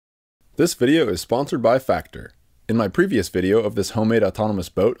This video is sponsored by Factor. In my previous video of this homemade autonomous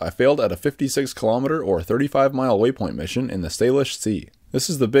boat, I failed at a 56 kilometer or 35 mile waypoint mission in the Salish Sea. This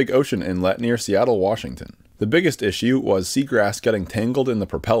is the big ocean inlet near Seattle, Washington. The biggest issue was seagrass getting tangled in the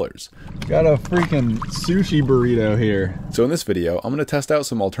propellers. Got a freaking sushi burrito here. So in this video, I'm going to test out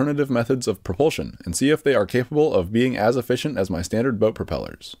some alternative methods of propulsion and see if they are capable of being as efficient as my standard boat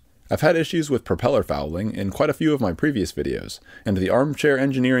propellers. I've had issues with propeller fouling in quite a few of my previous videos, and the armchair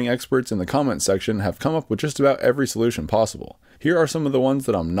engineering experts in the comments section have come up with just about every solution possible. Here are some of the ones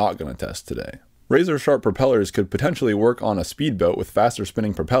that I'm not going to test today. Razor-sharp propellers could potentially work on a speedboat with faster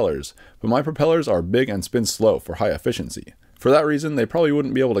spinning propellers, but my propellers are big and spin slow for high efficiency. For that reason, they probably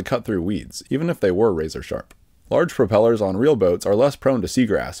wouldn't be able to cut through weeds, even if they were razor-sharp. Large propellers on real boats are less prone to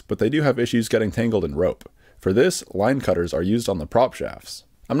seagrass, but they do have issues getting tangled in rope. For this, line cutters are used on the prop shafts.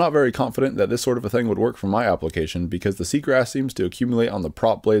 I'm not very confident that this sort of a thing would work for my application because the seagrass seems to accumulate on the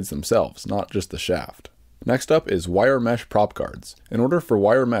prop blades themselves, not just the shaft. Next up is wire mesh prop guards. In order for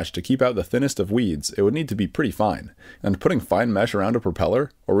wire mesh to keep out the thinnest of weeds, it would need to be pretty fine, and putting fine mesh around a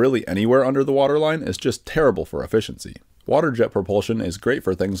propeller, or really anywhere under the waterline, is just terrible for efficiency. Water jet propulsion is great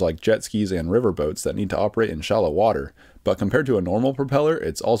for things like jet skis and river boats that need to operate in shallow water, but compared to a normal propeller,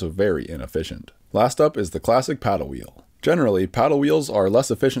 it's also very inefficient. Last up is the classic paddle wheel. Generally, paddle wheels are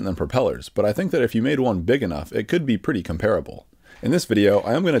less efficient than propellers, but I think that if you made one big enough, it could be pretty comparable. In this video,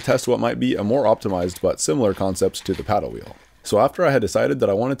 I am going to test what might be a more optimized but similar concepts to the paddle wheel. So after I had decided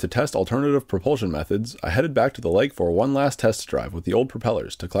that I wanted to test alternative propulsion methods, I headed back to the lake for one last test drive with the old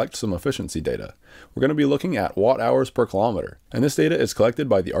propellers to collect some efficiency data. We're going to be looking at watt-hours per kilometer, and this data is collected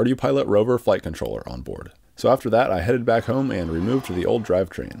by the ArduPilot rover flight controller on board. So after that, I headed back home and removed the old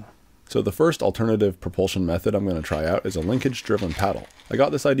drivetrain. So the first alternative propulsion method I'm going to try out is a linkage-driven paddle. I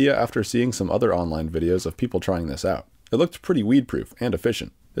got this idea after seeing some other online videos of people trying this out. It looked pretty weed-proof and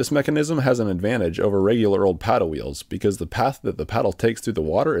efficient. This mechanism has an advantage over regular old paddle wheels because the path that the paddle takes through the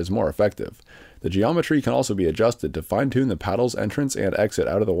water is more effective. The geometry can also be adjusted to fine-tune the paddle's entrance and exit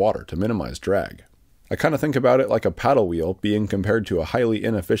out of the water to minimize drag. I kind of think about it like a paddle wheel being compared to a highly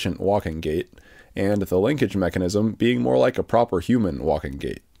inefficient walking gait, and the linkage mechanism being more like a proper human walking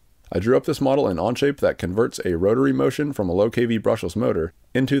gait. I drew up this model in Onshape that converts a rotary motion from a low kV brushless motor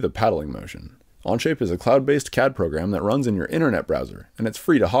into the paddling motion. Onshape is a cloud-based CAD program that runs in your internet browser, and it's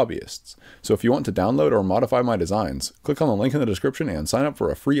free to hobbyists. So if you want to download or modify my designs, click on the link in the description and sign up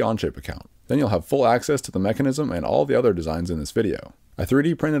for a free Onshape account. Then you'll have full access to the mechanism and all the other designs in this video. I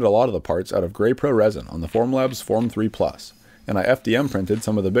 3D printed a lot of the parts out of Gray Pro resin on the Formlabs Form 3 Plus, and I FDM printed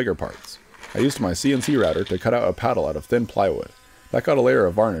some of the bigger parts. I used my CNC router to cut out a paddle out of thin plywood. That got a layer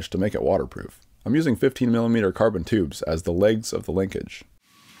of varnish to make it waterproof. I'm using 15mm carbon tubes as the legs of the linkage.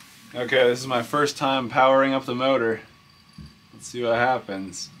 Okay, this is my first time powering up the motor. Let's see what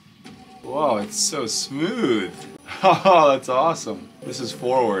happens. Whoa, it's so smooth. Oh, that's awesome. This is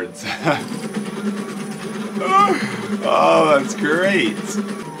forwards. Oh, that's great.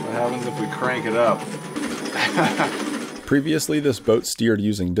 What happens if we crank it up? Previously, this boat steered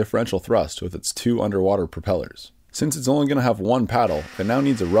using differential thrust with its two underwater propellers. Since it's only going to have one paddle, it now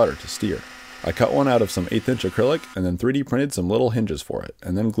needs a rudder to steer. I cut one out of some 1/8 inch acrylic and then 3D printed some little hinges for it,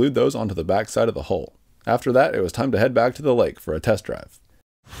 and then glued those onto the back side of the hull. After that, it was time to head back to the lake for a test drive.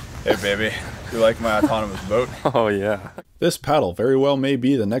 Hey baby, you like my autonomous boat? Oh yeah. This paddle very well may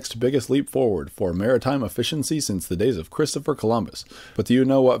be the next biggest leap forward for maritime efficiency since the days of Christopher Columbus. But do you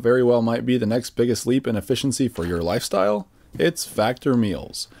know what very well might be the next biggest leap in efficiency for your lifestyle? It's Factor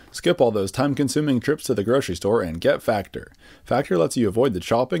meals. Skip all those time-consuming trips to the grocery store and get Factor. Factor lets you avoid the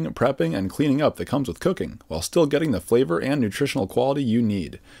chopping, prepping, and cleaning up that comes with cooking, while still getting the flavor and nutritional quality you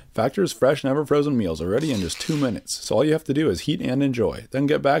need. Factor's fresh, never-frozen meals are ready in just 2 minutes, so all you have to do is heat and enjoy, then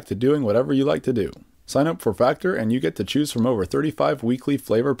get back to doing whatever you like to do. Sign up for Factor and you get to choose from over 35 weekly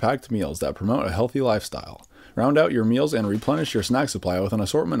flavor-packed meals that promote a healthy lifestyle. Round out your meals and replenish your snack supply with an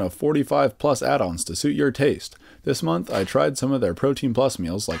assortment of 45 plus add-ons to suit your taste. This month, I tried some of their Protein Plus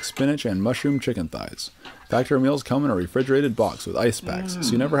meals like spinach and mushroom chicken thighs. Factor meals come in a refrigerated box with ice packs,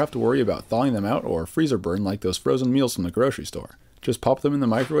 so you never have to worry about thawing them out or freezer burn like those frozen meals from the grocery store. Just pop them in the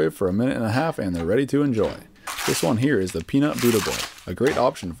microwave for 1.5 minutes and they're ready to enjoy. This one here is the Peanut Buddha Bowl, a great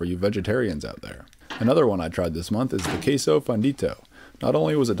option for you vegetarians out there. Another one I tried this month is the Queso Fundito. Not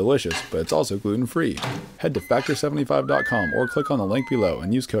only was it delicious, but it's also gluten-free. Head to Factor75.com or click on the link below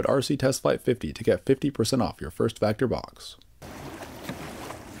and use code RCTestFlight50 to get 50% off your first Factor box.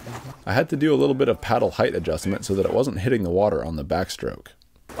 I had to do a little bit of paddle height adjustment so that it wasn't hitting the water on the backstroke.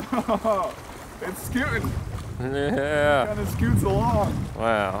 Oh, it's scooting. Yeah. Kind of scoots along.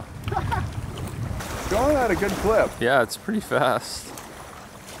 Wow. Going at a good clip. Yeah, it's pretty fast.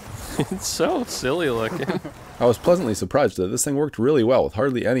 It's so silly looking. I was pleasantly surprised that this thing worked really well with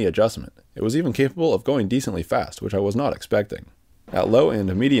hardly any adjustment. It was even capable of going decently fast, which I was not expecting. At low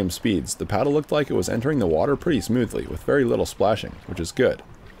and medium speeds, the paddle looked like it was entering the water pretty smoothly, with very little splashing, which is good.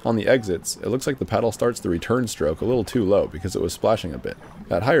 On the exits, it looks like the paddle starts the return stroke a little too low because it was splashing a bit.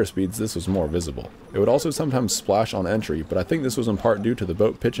 At higher speeds, this was more visible. It would also sometimes splash on entry, but I think this was in part due to the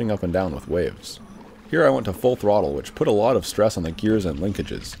boat pitching up and down with waves. Here I went to full throttle, which put a lot of stress on the gears and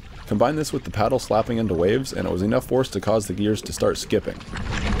linkages. Combine this with the paddle slapping into waves, and it was enough force to cause the gears to start skipping.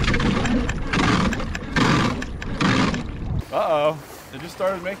 Uh-oh, it just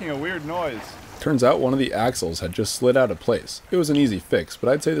started making a weird noise. Turns out one of the axles had just slid out of place. It was an easy fix, but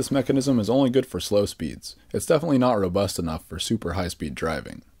I'd say this mechanism is only good for slow speeds. It's definitely not robust enough for super high-speed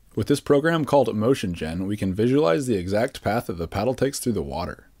driving. With this program called Motion Gen, we can visualize the exact path that the paddle takes through the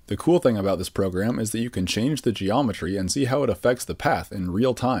water. The cool thing about this program is that you can change the geometry and see how it affects the path in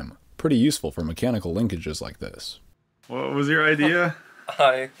real time. Pretty useful for mechanical linkages like this. What was your idea?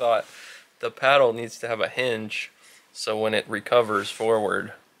 I thought the paddle needs to have a hinge, so when it recovers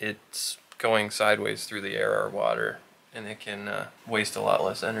forward, it's going sideways through the air or water, and it can waste a lot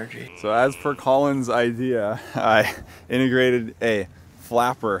less energy. So as per Colin's idea, I integrated a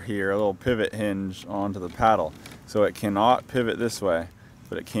flapper here, a little pivot hinge onto the paddle. So it cannot pivot this way,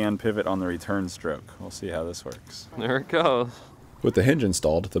 but it can pivot on the return stroke. We'll see how this works. There it goes. With the hinge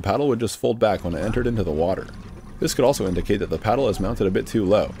installed, the paddle would just fold back when it entered into the water. This could also indicate that the paddle is mounted a bit too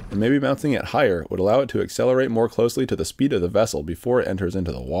low, and maybe mounting it higher would allow it to accelerate more closely to the speed of the vessel before it enters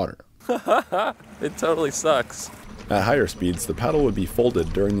into the water. It totally sucks. At higher speeds, the paddle would be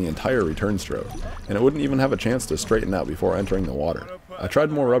folded during the entire return stroke, and it wouldn't even have a chance to straighten out before entering the water. I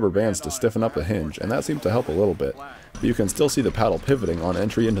tried more rubber bands to stiffen up the hinge, and that seemed to help a little bit, but you can still see the paddle pivoting on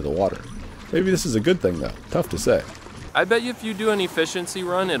entry into the water. Maybe this is a good thing though, tough to say. I bet you if you do an efficiency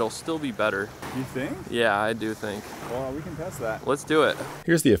run, it'll still be better. You think? Yeah, I do think. Well, we can test that. Let's do it.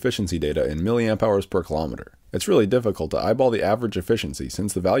 Here's the efficiency data in milliamp hours per kilometer. It's really difficult to eyeball the average efficiency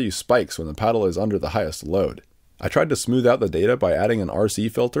since the value spikes when the paddle is under the highest load. I tried to smooth out the data by adding an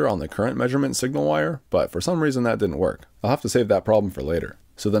RC filter on the current measurement signal wire, but for some reason that didn't work. I'll have to save that problem for later.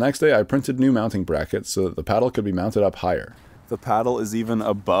 So the next day I printed new mounting brackets so that the paddle could be mounted up higher. The paddle is even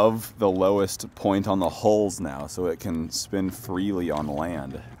above the lowest point on the hulls now, so it can spin freely on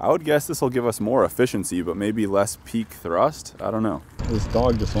land. I would guess this will give us more efficiency, but maybe less peak thrust? I don't know. This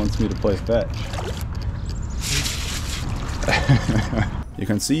dog just wants me to play fetch. You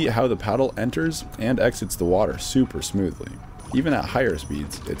can see how the paddle enters and exits the water super smoothly. Even at higher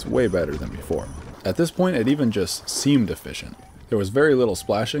speeds, it's way better than before. At this point, it even just seemed efficient. There was very little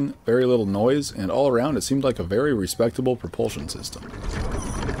splashing, very little noise, and all around it seemed like a very respectable propulsion system.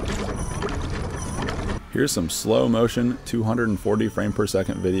 Here's some slow motion 240 frame per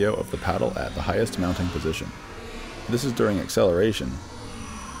second video of the paddle at the highest mounting position. This is during acceleration,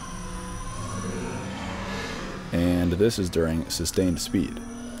 and this is during sustained speed.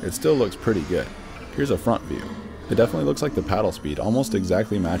 It still looks pretty good. Here's a front view. It definitely looks like the paddle speed almost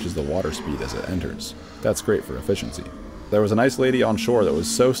exactly matches the water speed as it enters. That's great for efficiency. There was a nice lady on shore that was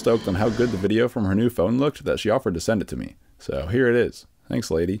so stoked on how good the video from her new phone looked that she offered to send it to me. So here it is.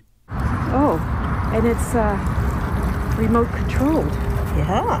 Thanks, lady. Oh, and it's remote controlled.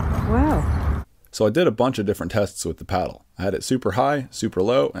 Yeah. Wow. So I did a bunch of different tests with the paddle. I had it super high, super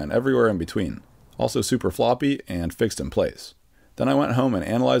low, and everywhere in between. Also super floppy and fixed in place. Then I went home and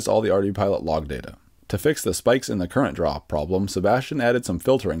analyzed all the RDPilot log data. To fix the spikes in the current draw problem, Sebastian added some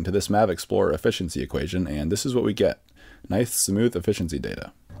filtering to this Mav Explorer efficiency equation, and this is what we get. Nice, smooth efficiency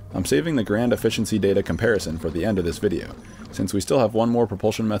data. I'm saving the grand efficiency data comparison for the end of this video, since we still have one more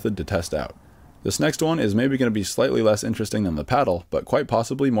propulsion method to test out. This next one is maybe going to be slightly less interesting than the paddle, but quite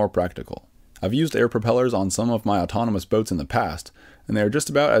possibly more practical. I've used air propellers on some of my autonomous boats in the past, and they are just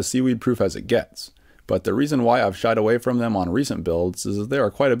about as seaweed-proof as it gets. But the reason why I've shied away from them on recent builds is that they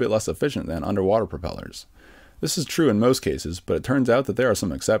are quite a bit less efficient than underwater propellers. This is true in most cases, but it turns out that there are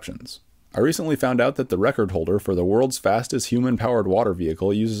some exceptions. I recently found out that the record holder for the world's fastest human-powered water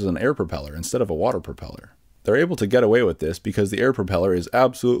vehicle uses an air propeller instead of a water propeller. They're able to get away with this because the air propeller is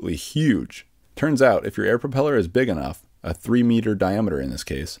absolutely huge. Turns out, if your air propeller is big enough, a 3-meter diameter in this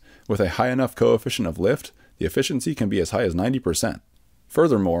case, with a high enough coefficient of lift, the efficiency can be as high as 90%.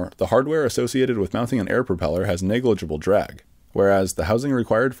 Furthermore, the hardware associated with mounting an air propeller has negligible drag, whereas the housing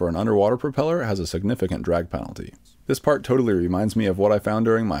required for an underwater propeller has a significant drag penalty. This part totally reminds me of what I found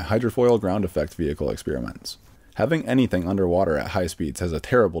during my hydrofoil ground effect vehicle experiments. Having anything underwater at high speeds has a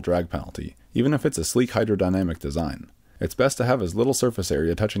terrible drag penalty, even if it's a sleek hydrodynamic design. It's best to have as little surface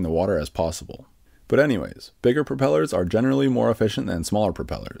area touching the water as possible. But anyways, bigger propellers are generally more efficient than smaller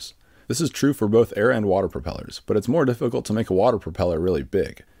propellers. This is true for both air and water propellers, but it's more difficult to make a water propeller really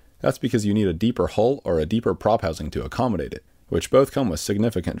big. That's because you need a deeper hull or a deeper prop housing to accommodate it, which both come with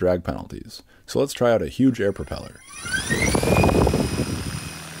significant drag penalties. So let's try out a huge air propeller.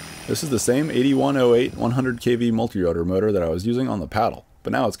 This is the same 8108 100 kV multi-rotor motor that I was using on the paddle,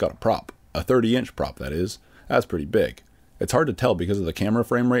 but now it's got a prop. A 30-inch prop, that is. That's pretty big. It's hard to tell because of the camera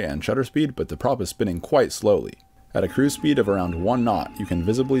frame rate and shutter speed, but the prop is spinning quite slowly. At a cruise speed of around 1 knot, you can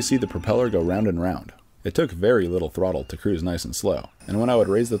visibly see the propeller go round and round. It took very little throttle to cruise nice and slow, and when I would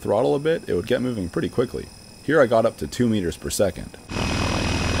raise the throttle a bit, it would get moving pretty quickly. Here I got up to 2 meters per second.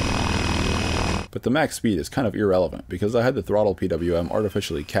 But the max speed is kind of irrelevant because I had the throttle PWM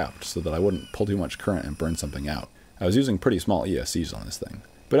artificially capped so that I wouldn't pull too much current and burn something out. I was using pretty small ESCs on this thing.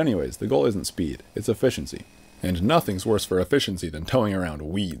 But anyways, the goal isn't speed, it's efficiency. And nothing's worse for efficiency than towing around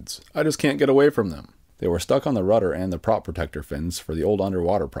weeds. I just can't get away from them. They were stuck on the rudder and the prop protector fins for the old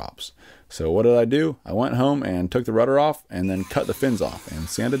underwater props. So what did I do? I went home and took the rudder off and then cut the fins off and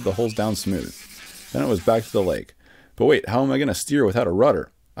sanded the holes down smooth. Then it was back to the lake. But wait, how am I going to steer without a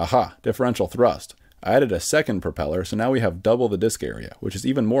rudder? Aha, differential thrust. I added a second propeller, so now we have double the disc area, which is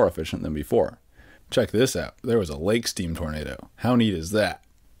even more efficient than before. Check this out, there was a lake steam tornado. How neat is that?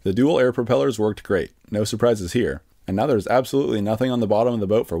 The dual air propellers worked great, no surprises here, and now there's absolutely nothing on the bottom of the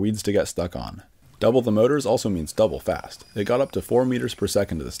boat for weeds to get stuck on. Double the motors also means double fast. It got up to 4 meters per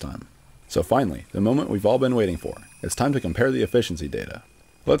second this time. So finally, the moment we've all been waiting for. It's time to compare the efficiency data.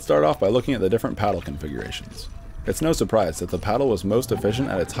 Let's start off by looking at the different paddle configurations. It's no surprise that the paddle was most efficient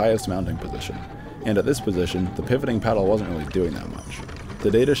at its highest mounting position, and at this position, the pivoting paddle wasn't really doing that much.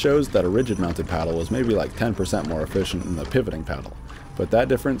 The data shows that a rigid mounted paddle was maybe like 10% more efficient than the pivoting paddle, but that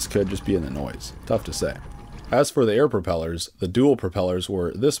difference could just be in the noise. Tough to say. As for the air propellers, the dual propellers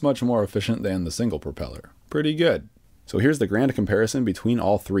were this much more efficient than the single propeller. Pretty good. So here's the grand comparison between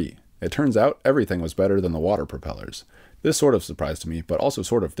all three. It turns out everything was better than the water propellers. This sort of surprised me, but also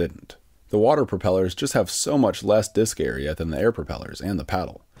sort of didn't. The water propellers just have so much less disc area than the air propellers and the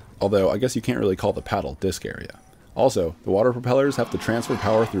paddle. Although I guess you can't really call the paddle disc area. Also, the water propellers have to transfer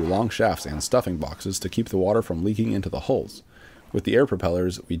power through long shafts and stuffing boxes to keep the water from leaking into the hulls. With the air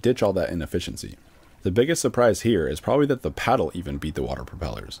propellers, we ditch all that inefficiency. The biggest surprise here is probably that the paddle even beat the water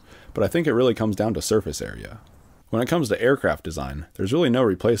propellers, but I think it really comes down to surface area. When it comes to aircraft design, there's really no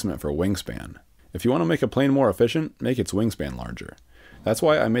replacement for wingspan. If you want to make a plane more efficient, make its wingspan larger. That's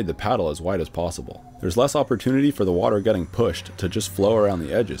why I made the paddle as wide as possible. There's less opportunity for the water getting pushed to just flow around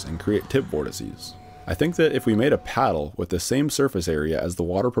the edges and create tip vortices. I think that if we made a paddle with the same surface area as the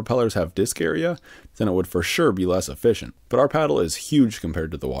water propellers have disc area, then it would for sure be less efficient. But our paddle is huge compared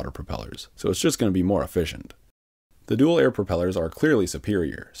to the water propellers, so it's just going to be more efficient. The dual air propellers are clearly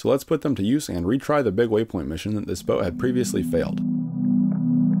superior, so let's put them to use and retry the big waypoint mission that this boat had previously failed.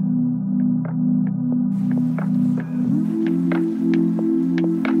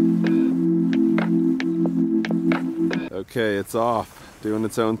 Okay, it's off, doing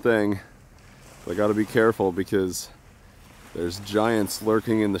its own thing. But I gotta be careful because there's giants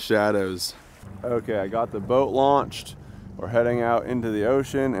lurking in the shadows. Okay, I got the boat launched. We're heading out into the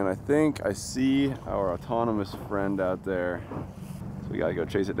ocean, and I think I see our autonomous friend out there. So we gotta go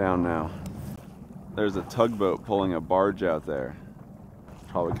chase it down now. There's a tugboat pulling a barge out there.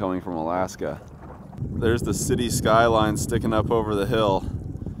 Probably coming from Alaska. There's the city skyline sticking up over the hill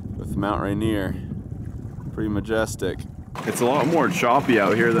with Mount Rainier. Pretty majestic. It's a lot more choppy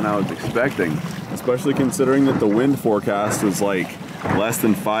out here than I was expecting, especially considering that the wind forecast was like less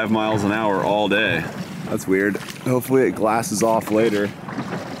than 5 miles an hour all day. That's weird. Hopefully it glasses off later.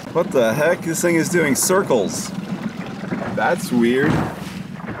 What the heck? This thing is doing circles. That's weird.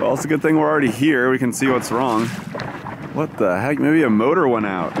 Well, it's a good thing we're already here. We can see what's wrong. What the heck? Maybe a motor went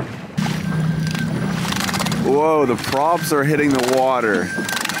out. Whoa, the props are hitting the water.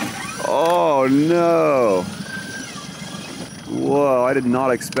 Oh no. Whoa, I did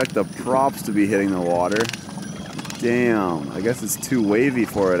not expect the props to be hitting the water. Damn, I guess it's too wavy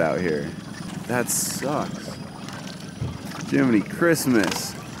for it out here. That sucks. Jiminy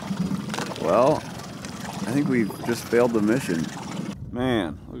Christmas. Well, I think we've just failed the mission.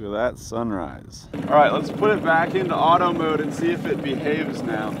 Man, look at that sunrise. All right, let's put it back into auto mode and see if it behaves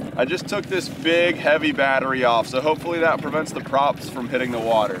now. I just took this big, heavy battery off, so hopefully that prevents the props from hitting the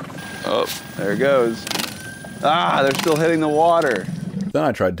water. Oh, there it goes. Ah, they're still hitting the water. Then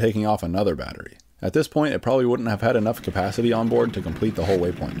I tried taking off another battery. At this point, it probably wouldn't have had enough capacity on board to complete the whole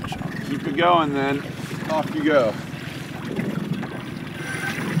waypoint mission. Keep it going then. Off you go.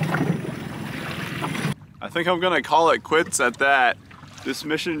 I think I'm gonna call it quits at that. This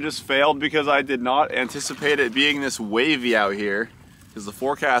mission just failed because I did not anticipate it being this wavy out here. because the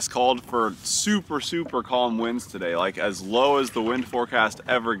forecast called for super calm winds today, like as low as the wind forecast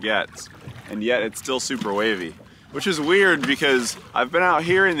ever gets, and yet it's still super wavy. Which is weird because I've been out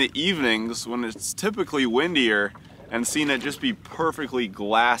here in the evenings when it's typically windier and seen it just be perfectly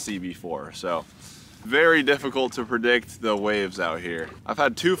glassy before, so very difficult to predict the waves out here. I've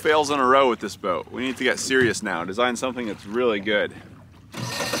had 2 fails in a row with this boat. We need to get serious now, design something that's really good.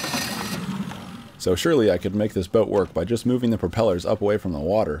 So surely I could make this boat work by just moving the propellers up away from the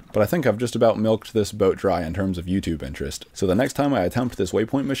water, but I think I've just about milked this boat dry in terms of YouTube interest. So the next time I attempt this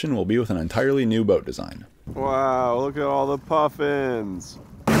waypoint mission will be with an entirely new boat design. Wow, look at all the puffins.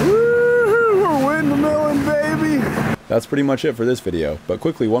 Woo-hoo, we're windmilling, baby! That's pretty much it for this video, but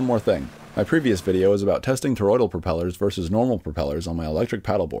quickly one more thing. My previous video was about testing toroidal propellers versus normal propellers on my electric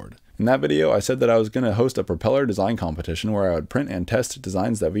paddleboard. In that video I said that I was going to host a propeller design competition where I would print and test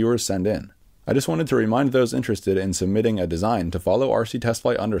designs that viewers send in. I just wanted to remind those interested in submitting a design to follow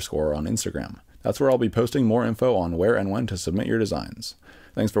rctestflight_ on Instagram. That's where I'll be posting more info on where and when to submit your designs.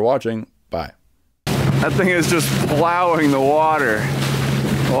 Thanks for watching, bye. That thing is just plowing the water.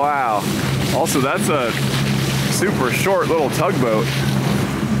 Wow. Also, that's a super short little tugboat.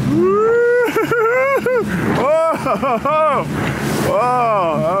 Whoa!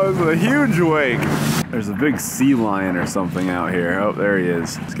 Whoa! That was a huge wake. There's a big sea lion or something out here. Oh, there he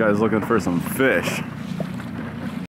is. This guy's looking for some fish.